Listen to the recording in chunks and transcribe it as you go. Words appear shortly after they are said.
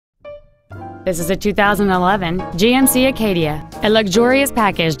This is a 2011 GMC Acadia, a luxurious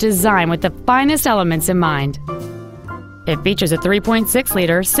package designed with the finest elements in mind. It features a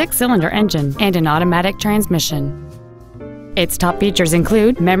 3.6-liter six-cylinder engine and an automatic transmission. Its top features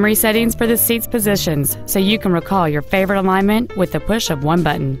include memory settings for the seat's positions, so you can recall your favorite alignment with the push of one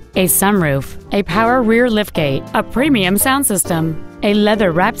button, a sunroof, a power rear liftgate, a premium sound system, a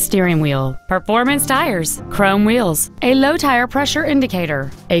leather-wrapped steering wheel, performance tires, chrome wheels, a low tire pressure indicator,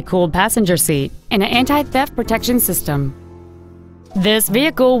 a cooled passenger seat, and an anti-theft protection system. This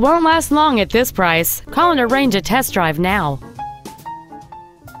vehicle won't last long at this price. Call and arrange a test drive now.